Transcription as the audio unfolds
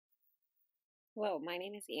Hello, my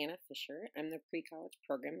name is Anna Fischer. I'm the Pre-College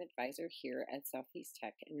Program Advisor here at Southeast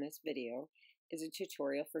Tech, and this video is a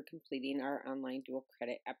tutorial for completing our online dual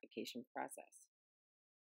credit application process.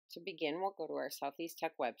 To begin, we'll go to our Southeast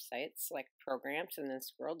Tech website, select Programs, and then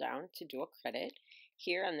scroll down to Dual Credit.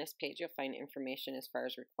 Here on this page, you'll find information as far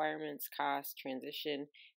as requirements, costs, transition,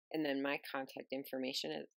 and then my contact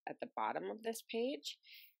information at the bottom of this page.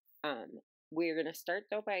 We're going to start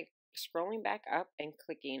though by scrolling back up and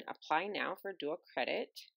clicking Apply Now for Dual Credit.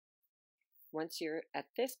 Once you're at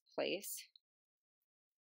this place,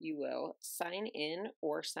 you will sign in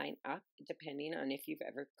or sign up depending on if you've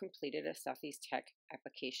ever completed a Southeast Tech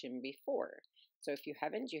application before. So if you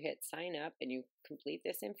haven't, you hit sign up and you complete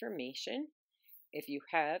this information. If you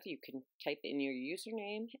have, you can type in your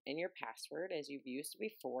username and your password as you've used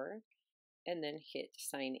before and then hit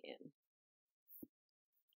sign in.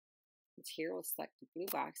 Here we'll select the blue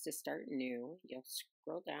box to start new. You'll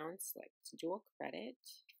scroll down, select dual credit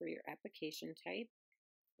for your application type,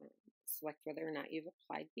 select whether or not you've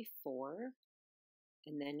applied before,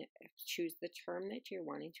 and then choose the term that you're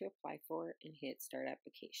wanting to apply for and hit start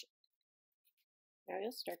application. Now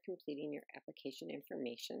you'll start completing your application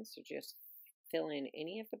information, so just fill in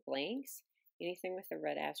any of the blanks. Anything with a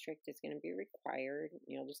red asterisk is going to be required.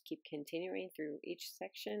 You'll just keep continuing through each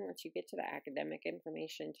section. Once you get to the academic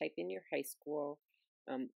information, type in your high school,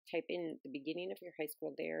 type in the beginning of your high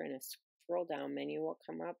school there, and a scroll down menu will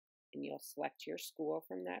come up, and you'll select your school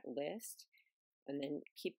from that list, and then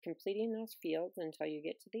keep completing those fields until you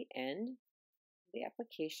get to the end of the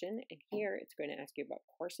application. And here it's going to ask you about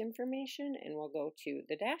course information, and we'll go to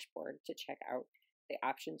the dashboard to check out the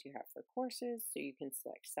options you have for courses. So you can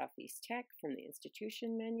select Southeast Tech from the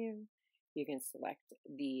institution menu. You can select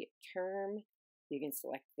the term. You can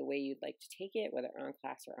select the way you'd like to take it, whether on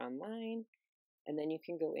class or online. And then you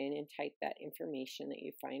can go in and type that information that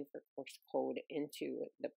you find for course code into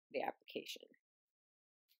the application.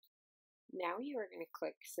 Now you are going to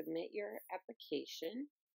click Submit Your Application.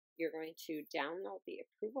 You're going to download the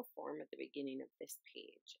approval form at the beginning of this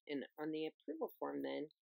page. And on the approval form then,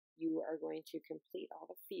 you are going to complete all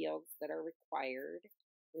the fields that are required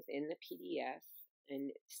within the PDF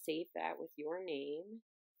and save that with your name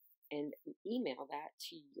and email that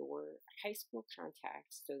to your high school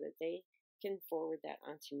contacts so that they can forward that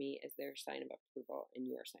on to me as their sign of approval and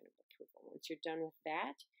your sign of approval. Once you're done with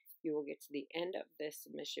that, you will get to the end of this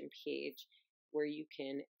submission page where you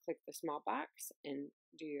can click the small box and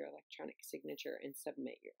do your electronic signature and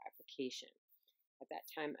submit your application. At that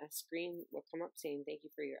time, a screen will come up saying thank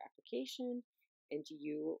you for your application, and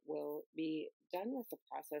you will be done with the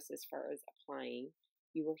process as far as applying.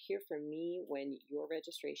 You will hear from me when your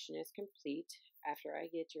registration is complete. After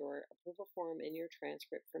I get your approval form and your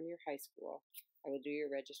transcript from your high school, I will do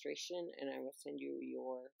your registration and I will send you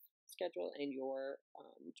your schedule and your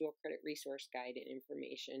dual credit resource guide and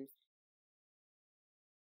information.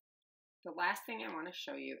 The last thing I want to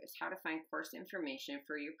show you is how to find course information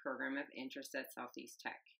for your program of interest at Southeast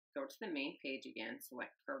Tech. Go to the main page again,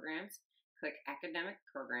 select Programs, click Academic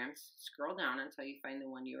Programs, scroll down until you find the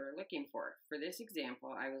one you are looking for. For this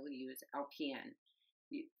example, I will use LPN.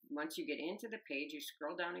 Once you get into the page, you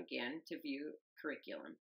scroll down again to view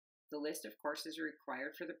curriculum. The list of courses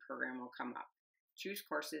required for the program will come up. Choose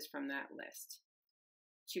courses from that list.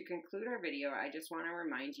 To conclude our video, I just want to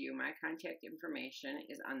remind you my contact information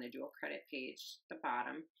is on the dual credit page at the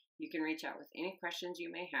bottom. You can reach out with any questions you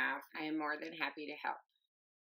may have. I am more than happy to help.